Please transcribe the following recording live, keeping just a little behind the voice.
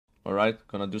Alright,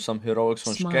 gonna do some heroics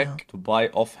on Shkek to buy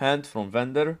offhand from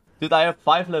vendor. Dude, I have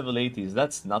 5 level 80s.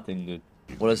 That's nothing, dude.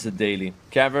 What is the daily?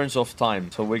 Caverns of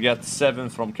Time. So we get 7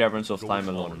 from Caverns of Time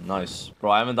alone. Nice.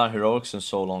 Bro, I haven't done heroics in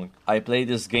so long. I play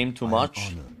this game too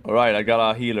much. Alright, I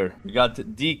got a healer. We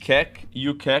got D-Kek,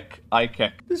 U-Kek,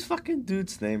 I-Kek. This fucking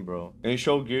dude's name, bro. Can you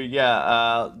show gear?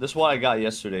 Yeah, this is what I got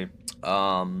yesterday.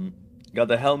 Got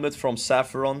the helmet from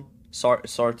Saffron.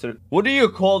 Sartre. What do you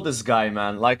call this guy,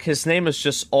 man? Like, his name is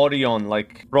just Orion,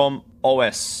 like, from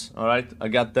OS. Alright, I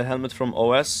got the helmet from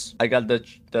OS. I got the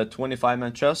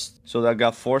 25-man chest, so I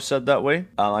got 4 set that way.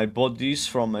 I bought these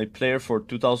from a player for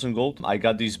 2,000 gold. I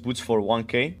got these boots for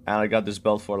 1k, and I got this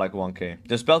belt for like 1k.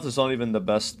 This belt is not even the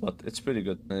best, but it's pretty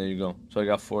good. There you go. So I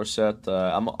got 4 set.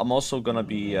 I'm also gonna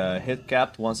be hit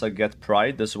capped once I get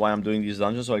pride. This is why I'm doing these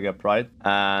dungeons, so I get pride.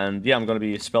 And yeah, I'm gonna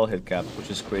be spell hit capped, which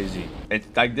is crazy. It's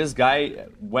like this guy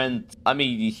went. I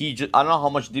mean, I don't know how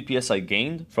much DPS I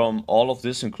gained from all of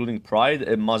this, including pride.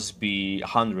 It must be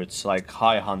hundreds, like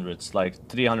high hundreds, like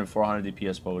 300, 400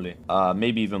 DPS probably.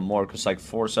 Maybe even more, because like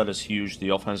 4 set is huge. The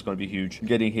offense is going to be huge.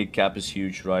 Getting hit cap is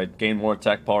huge, right? Gain more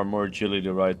attack power, more agility,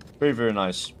 right? Very, very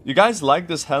nice. You guys like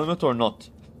this helmet or not?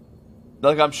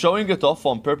 Like, I'm showing it off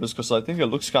on purpose because I think it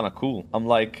looks kind of cool. I'm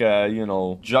like, you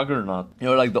know, Juggernaut.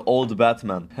 You're like the old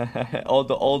Batman. Oh,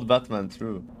 the old Batman,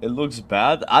 true. It looks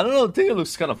bad. I don't know, I think it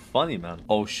looks kind of funny, man.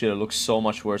 Oh shit, it looks so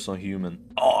much worse on human.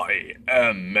 I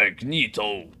am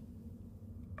Magneto.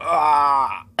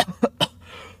 Ah!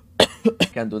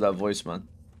 Can't do that voice, man.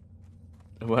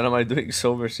 When am I doing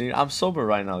sober scene? I'm sober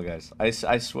right now, guys. I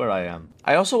swear I am.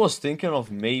 I also was thinking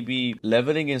of maybe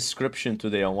leveling Inscription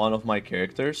today on one of my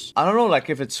characters. I don't know, like,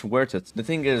 if it's worth it. The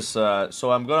thing is,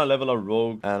 so I'm gonna level a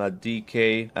Rogue and a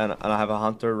DK, and I have a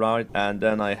Hunter, right? And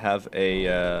then I have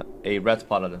a Red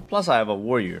Paladin. Plus, I have a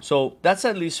Warrior. So that's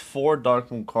at least 4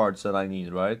 Darkmoon cards that I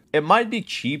need, right? It might be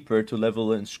cheaper to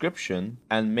level Inscription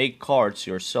and make cards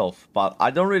yourself, but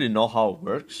I don't really know how it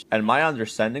works. And my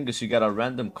understanding is you get a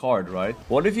random card, right?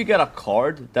 What if you get a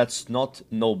card that's not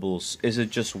nobles? Is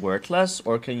it just worthless,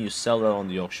 or can you sell that on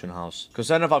the auction house? Because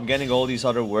then if I'm getting all these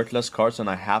other worthless cards and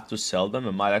I have to sell them,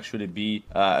 it might actually be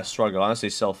a struggle. Honestly,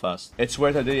 sell fast. It's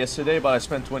worth I did yesterday, but I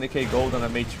spent 20k gold and I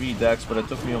made 3 decks, but it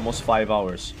took me almost 5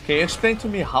 hours. Can you explain to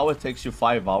me how it takes you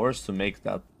 5 hours to make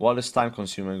that? What is time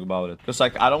consuming about it? Because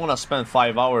like, I don't want to spend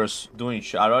 5 hours doing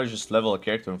shit. I'd rather just level a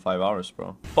character in 5 hours,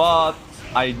 bro. But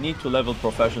I need to level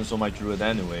professions on my druid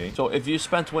anyway. So if you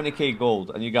spend 20k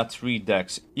gold and you got 3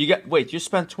 decks, you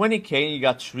spent 20k and you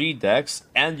got 3 decks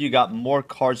and you got more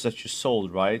cards that you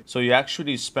sold, right? So you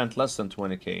actually spent less than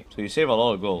 20k. So you save a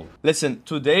lot of gold. Listen,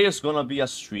 today is gonna be a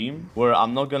stream where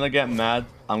I'm not gonna get mad.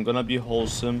 I'm gonna be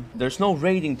wholesome. There's no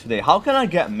raiding today. How can I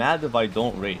get mad if I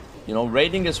don't raid? You know,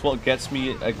 raiding is what gets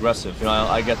me aggressive. You know,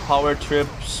 I get power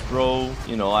trips, bro.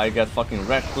 You know, I get fucking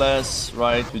reckless,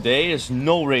 right? Today is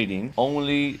no raiding.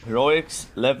 Only heroics,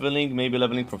 leveling, maybe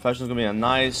leveling professionals. Gonna be a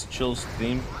nice, chill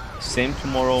stream. Same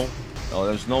tomorrow. Oh,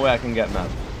 there's no way I can get mad.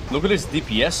 Look at this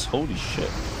DPS. Holy shit.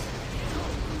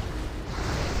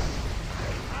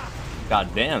 God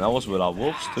damn, that was without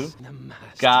wolves too.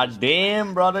 God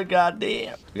damn, brother, god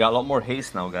damn. We got a lot more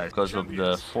haste now, guys, because of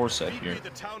the 4 set here.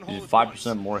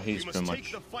 5% more haste, pretty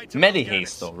much. Melee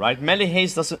haste, though, right? Melee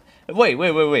haste doesn't...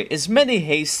 Wait. Is melee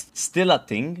haste still a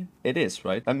thing? It is,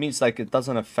 right? That means, like, it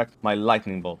doesn't affect my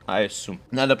lightning bolt, I assume.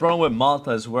 Now, the problem with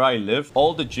Malta is where I live.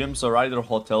 All the gyms are either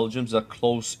hotel gyms that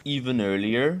close even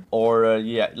earlier, or,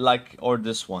 or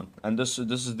this one. And this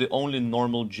is the only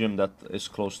normal gym that is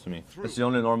close to me. It's the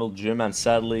only normal gym, and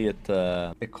sadly,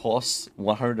 it costs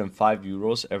 105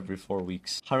 euros every 4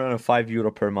 weeks. 105 euro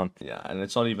per month. Yeah, and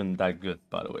it's not even that good,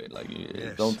 by the way. Like,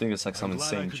 you don't think it's like some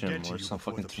insane gym or some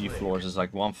fucking 3 floors. It's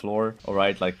like 1 floor,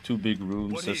 alright, like 2 big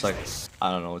rooms. It's like,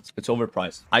 I don't know, it's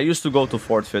overpriced. I used to go to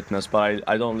Ford Fitness, but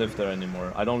I don't live there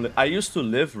anymore. I used to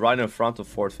live right in front of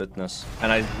Ford Fitness,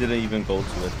 and I didn't even go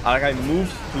to it. Like, I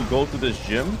moved to go to this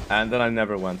gym, and then I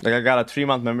never went. Like, I got a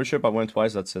 3-month membership. I went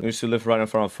twice, that's it. I used to live right in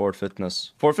front of Ford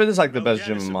Fitness. Ford Fitness is like the best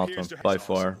gym in Malta, by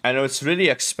far. I know it's really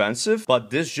expensive, but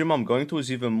this gym I'm going to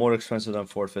is even more expensive than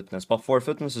Ford Fitness. But Ford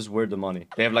Fitness is worth the money.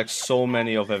 They have like so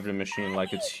many of every machine.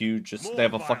 Like, it's huge. They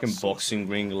have a fucking boxing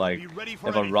ring. Like, they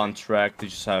have a run track. They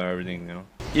just have everything, you know.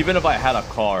 Even if I had a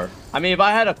car. I mean, if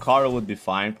I had a car, it would be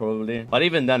fine, probably. But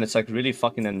even then, it's like really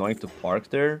fucking annoying to park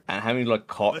there and having like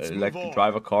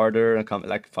drive a car there and come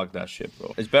like fuck that shit,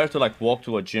 bro. It's better to like walk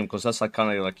to a gym because that's like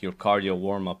kind of like your cardio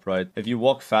warm up, right? If you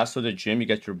walk fast to the gym, you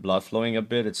get your blood flowing a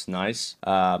bit. It's nice.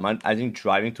 I think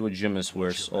driving to a gym is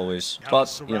worse always,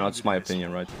 but you know, it's my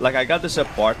opinion, right? Like I got this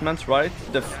apartment, right?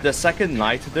 The second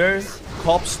night there,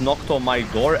 cops knocked on my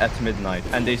door at midnight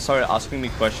and they started asking me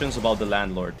questions about the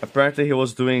landlord. Apparently, he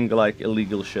was doing like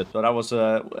illegal shit. So that was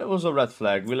it was a red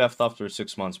flag. We left after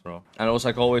 6 months, bro. And it was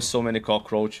like always so many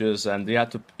cockroaches, and you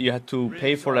had to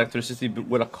pay for electricity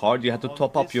with a card. You had to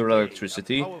top up your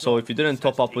electricity. So if you didn't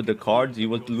top up with the card,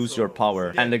 you would lose your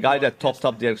power. And the guy that topped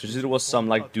up the electricity was some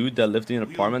like dude that lived in an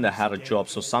apartment that had a job.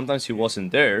 So sometimes he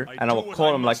wasn't there, and I would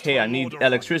call him like, hey, I need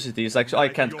electricity. He's like, oh, I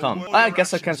can't come. I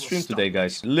guess I can't stream today,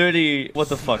 guys. Literally, what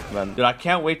the fuck, man? Dude, I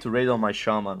can't wait to raid on my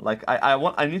shaman. Like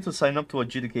I need to sign up to a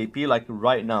GDKP like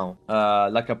right now.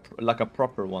 Like a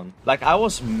proper one. Like I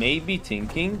was maybe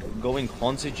thinking going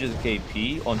Honzi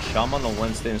GDKP on shaman on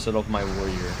Wednesday instead of my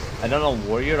warrior. And then on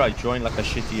warrior I joined like a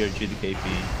shittier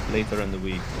GDKP later in the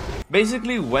week.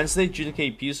 Basically, Wednesday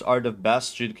GDKPs are the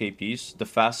best GDKPs, the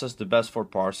fastest, the best for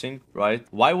parsing, right?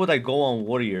 Why would I go on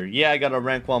warrior? Yeah, I got a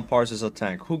rank 1 parse as a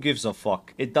tank. Who gives a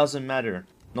fuck? It doesn't matter.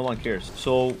 No one cares.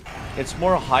 So it's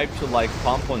more hype to like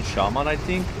pump on shaman, I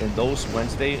think, in those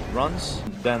Wednesday runs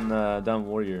than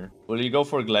warrior. Will you go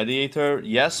for gladiator?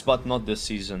 Yes, but not this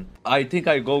season. I think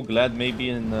I go glad maybe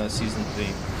in season 3.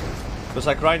 Because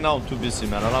like right now I'm too busy,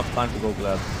 man. I don't have time to go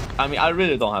glad. I mean, I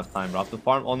really don't have time, bro. I have to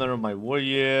farm honor my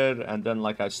warrior, and then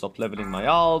like I stop leveling my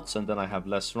alts, and then I have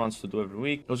less runs to do every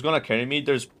week. Who's gonna carry me?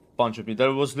 There's bunch of me.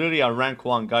 There was literally a rank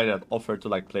 1 guy that offered to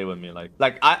like play with me.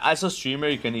 Like I, as a streamer,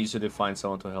 you can easily find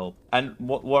someone to help. And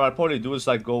what I'd probably do is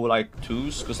like go like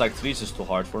 2s, because like 3s is too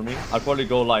hard for me. I'd probably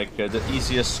go like the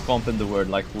easiest comp in the world,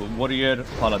 like warrior,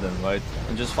 paladin, right?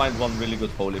 And just find one really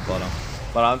good holy paladin.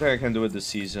 But I don't think I can do it this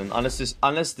season,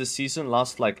 unless this season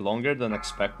lasts like longer than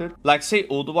expected. Like say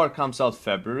Ulduar comes out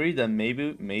February, then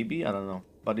maybe I don't know.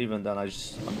 But even then, I'm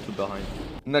too behind.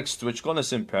 Next TwitchCon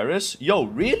is in Paris. Yo,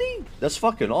 really? That's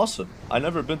fucking awesome. I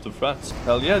never been to France.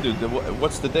 Hell yeah, dude.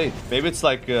 What's the date? Maybe it's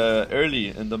like early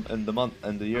in the month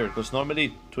and the year. Because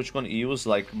normally TwitchCon EU is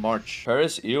like March.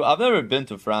 Paris EU? I've never been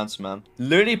to France, man.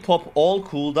 Literally pop all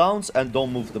cooldowns and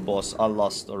don't move the boss. I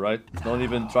lost, alright? Don't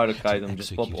even try to kite him.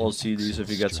 Just pop all CDs if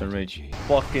he gets enraged.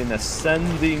 Fucking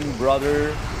ascending,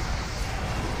 brother.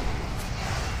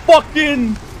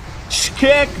 Fucking...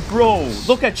 Shkek, bro.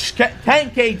 Look at Shkek.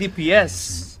 10k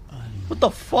DPS. What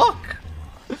the fuck?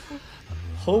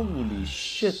 Holy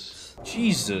shit.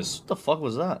 Jesus. What the fuck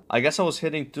was that? I guess I was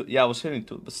hitting 2. Yeah, I was hitting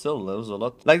 2. But still, that was a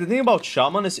lot. Like, the thing about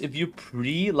Shaman is if you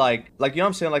like, you know what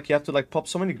I'm saying? Like, you have to, like, pop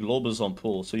so many globals on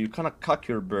pull. So you kind of cut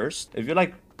your burst. If you,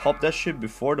 like, pop that shit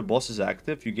before the boss is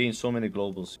active, you gain so many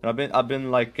globals. And I've been,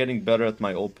 like, getting better at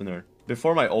my opener.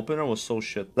 Before, my opener was so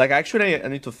shit. Like, actually, I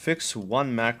need to fix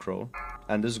one macro.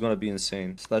 And this is gonna be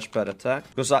insane. Slash pad attack.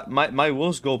 Because my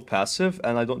wolves go passive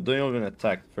and I don't even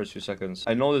attack the first few seconds.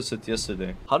 I noticed it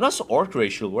yesterday. How does orc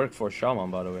ratio work for Shaman,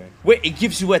 by the way? Wait, it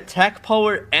gives you attack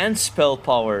power and spell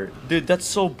power. Dude, that's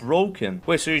so broken.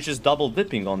 Wait, so you're just double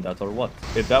dipping on that or what?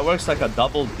 If that works like a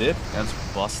double dip, that's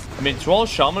bust. I mean, Troll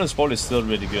Shaman is probably still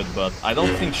really good, but I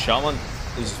don't think Shaman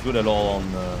is good at all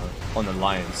on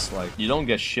Alliance. Like, you don't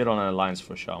get shit on an Alliance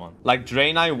for Shaman. Like,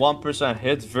 Draenei 1%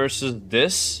 hit versus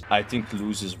this, I think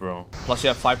loses, bro. Plus, you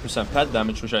have 5% pet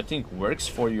damage, which I think works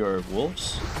for your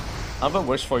wolves. I don't know if it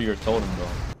works for your totem,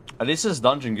 though. At least this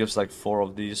dungeon gives, like, 4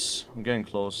 of these. I'm getting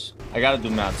close. I gotta do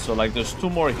math. So, like, there's 2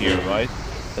 more here, right?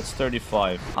 That's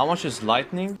 35. How much is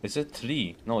lightning? Is it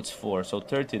 3? No, it's 4. So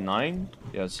 39?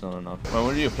 Yeah, it's not enough. When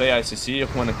will you play ICC?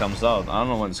 When it comes out? I don't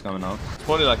know when it's coming out. It's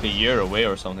probably like a year away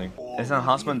or something. Is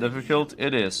enhancement difficult?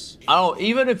 It is. I don't know,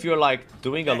 even if you're like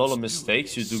doing a lot of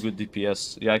mistakes, you do good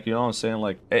DPS. Yeah, like, you know what I'm saying?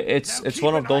 Like, it's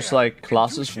one of those like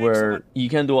classes where you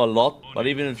can do a lot, but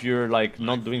even if you're like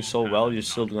not doing so well, you're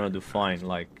still gonna do fine.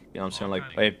 Like, you know what I'm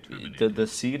saying? Like, the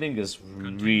ceiling is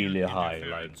really high.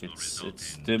 Like,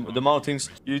 it's the amount of things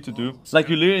you need to do. Like,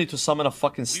 you literally need to summon a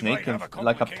fucking snake, and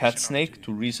like a pet snake,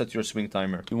 to reset your swing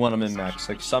timer. You want to min-max.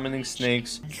 Like, summoning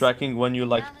snakes, tracking when you,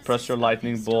 like, press your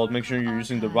lightning bolt, make sure you're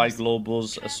using the right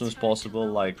globals as soon as possible,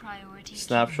 like,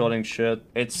 snapshotting shit.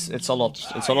 It's a lot.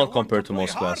 It's a lot compared to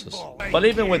most classes. But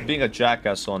even with being a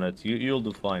jackass on it, you'll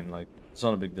do fine. Like, It's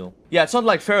not a big deal. Yeah, it's not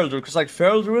like Feral Druid, because like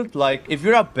Feral Druid, like if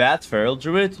you're a bad Feral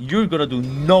Druid, you're gonna do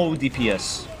no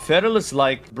DPS. Feral is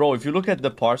like, bro, if you look at the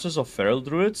parsers of Feral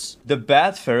Druids, the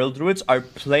bad Feral Druids are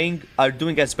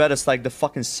doing as bad as like the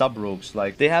fucking sub-rogues.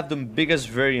 Like, they have the biggest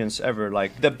variance ever.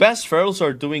 Like, the best Ferals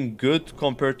are doing good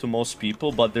compared to most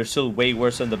people, but they're still way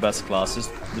worse than the best classes.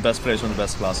 The best players on the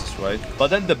best classes, right? But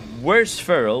then the worst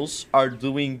Ferals are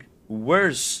doing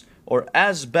worse or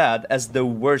as bad as the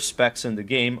worst specs in the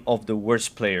game of the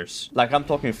worst players. Like, I'm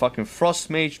talking fucking Frost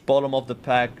Mage, bottom of the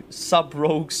pack,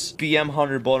 Sub-Rogues, BM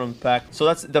Hunter, bottom of the pack. So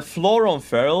that's, the floor on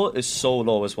Feral is so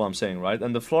low is what I'm saying, right?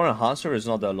 And the floor on Enhancer is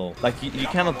not that low. Like, you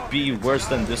cannot be worse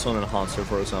than this on Enhancer,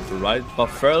 for example, right? But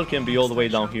Feral can be all the way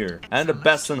down here. And the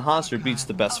best Enhancer beats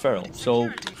the best Feral. So,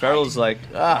 Feral is like,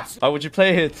 why would you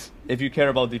play it? If you care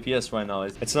about DPS right now,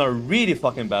 it's in a really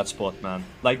fucking bad spot, man.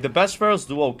 Like, the best Ferals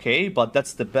do okay, but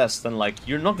that's the best, and like,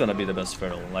 you're not gonna be the best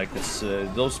Feral. Like, it's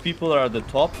those people that are at the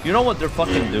top, you know what they're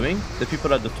fucking doing? The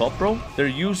people at the top, bro, they're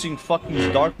using fucking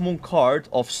Darkmoon card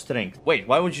of strength. Wait,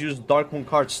 why would you use Darkmoon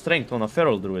card strength on a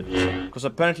Feral Druid? Because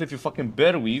apparently if you fucking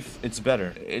Bear Weave, it's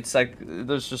better. It's like,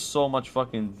 there's just so much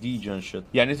fucking degen shit.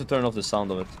 Yeah, I need to turn off the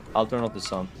sound of it. I'll turn off the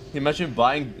sound. Imagine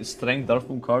buying strength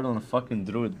Darkmoon card on a fucking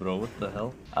Druid, bro. What the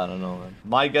hell? I don't know, man.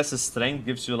 My guess is strength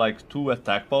gives you like 2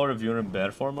 attack power if you're in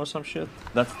bear form or some shit.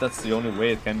 That's the only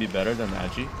way it can be better than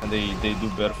Agi. And they do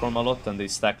bear form a lot, and they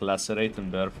stack lacerate in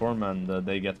bear form, and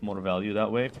they get more value that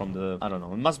way from the, I don't know.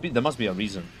 There must be a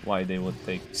reason why they would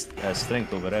take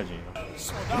strength over Agi.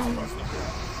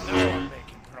 You know?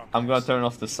 I'm gonna turn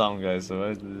off the sound, guys.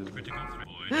 Alright?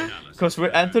 Because we're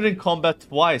entering combat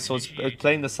twice, so it's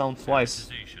playing the sound twice.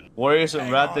 Warriors and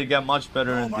Rat, they get much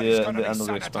better in the end of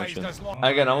the expansion.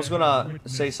 Again, I was gonna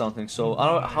say something. So, I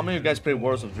don't know how many of you guys play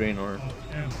Wars of Draenor.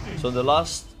 So, in the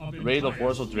last raid of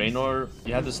Wars of Draenor,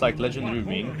 you had this like legendary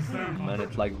ring, and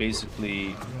it like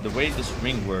basically the way this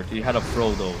ring worked. You had a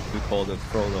Frodo, we called it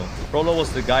Frodo. Frodo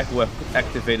was the guy who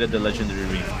activated the legendary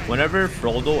ring. Whenever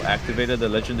Frodo activated the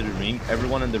legendary ring,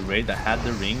 everyone in the raid that had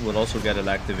the ring would also get it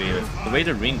activated. The way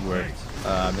the ring worked,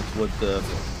 it would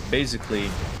basically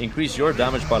increase your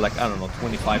damage by like, I don't know,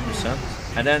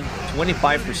 25%. And then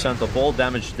 25% of all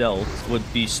damage dealt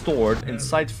would be stored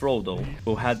inside Frodo,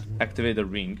 who had activated the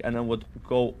ring, and then would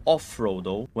go off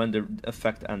Frodo when the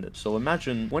effect ended. So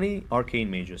imagine 20 arcane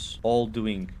mages all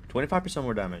doing 25%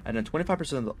 more damage, and then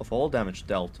 25% of all damage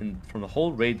dealt from the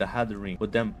whole raid that had the ring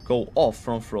would then go off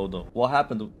from Frodo. What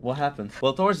happened?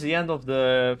 Well, towards the end of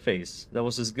the phase, there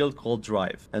was this guild called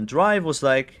Drive. And Drive was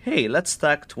like, hey, let's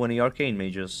stack 20 arcane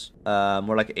mages.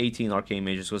 More like 18 arcane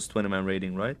mages, because 20-man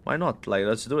raiding, right? Why not? Like,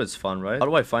 let's do it. It's fun, right? How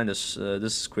do I find this?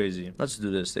 This is crazy. Let's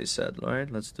do this, they said.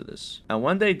 Alright, let's do this. And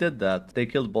when they did that, they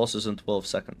killed bosses in 12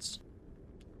 seconds.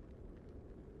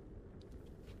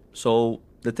 So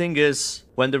the thing is,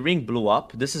 when the ring blew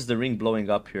up, this is the ring blowing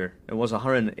up here. It was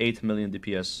 108 million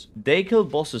DPS. They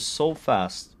killed bosses so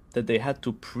fast that they had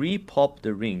to pre-pop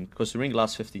the ring, because the ring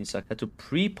lasts 15 seconds. Had to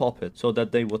pre-pop it so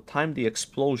that they would time the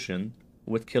explosion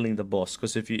with killing the boss,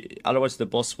 because otherwise the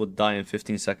boss would die in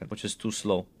 15 seconds, which is too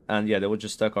slow. And yeah, they would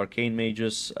just stack arcane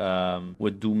mages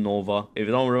with Doom Nova. If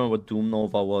you don't remember what Doom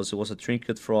Nova was, it was a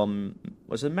trinket from,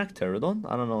 was it Magterodon?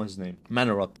 I don't know his name.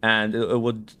 Manoroth. And it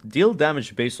would deal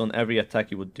damage based on every attack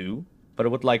you would do, but it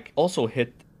would like also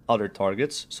hit other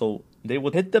targets. So they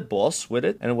would hit the boss with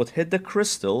it, and it would hit the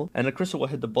crystal, and the crystal would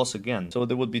hit the boss again. So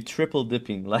they would be triple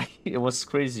dipping. Like, it was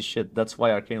crazy shit. That's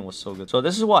why Arcane was so good. So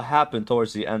this is what happened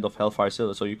towards the end of Hellfire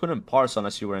Citadel. So you couldn't parse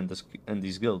unless you were in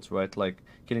these guilds, right? Like,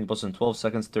 killing boss in 12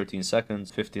 seconds, 13 seconds,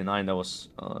 59, that was,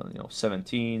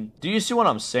 17. Do you see what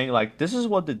I'm saying? Like, this is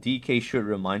what the DK shit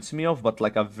reminds me of, but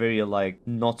like a very, like,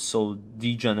 not so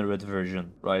degenerate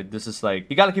version, right? This is like,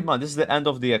 you gotta keep in mind, this is the end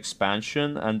of the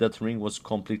expansion, and that ring was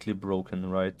completely broken,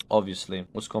 right? Obviously,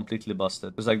 was completely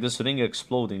busted. It's like this ring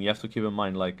exploding, you have to keep in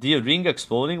mind, like, the ring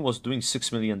exploding was doing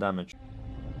 6 million damage.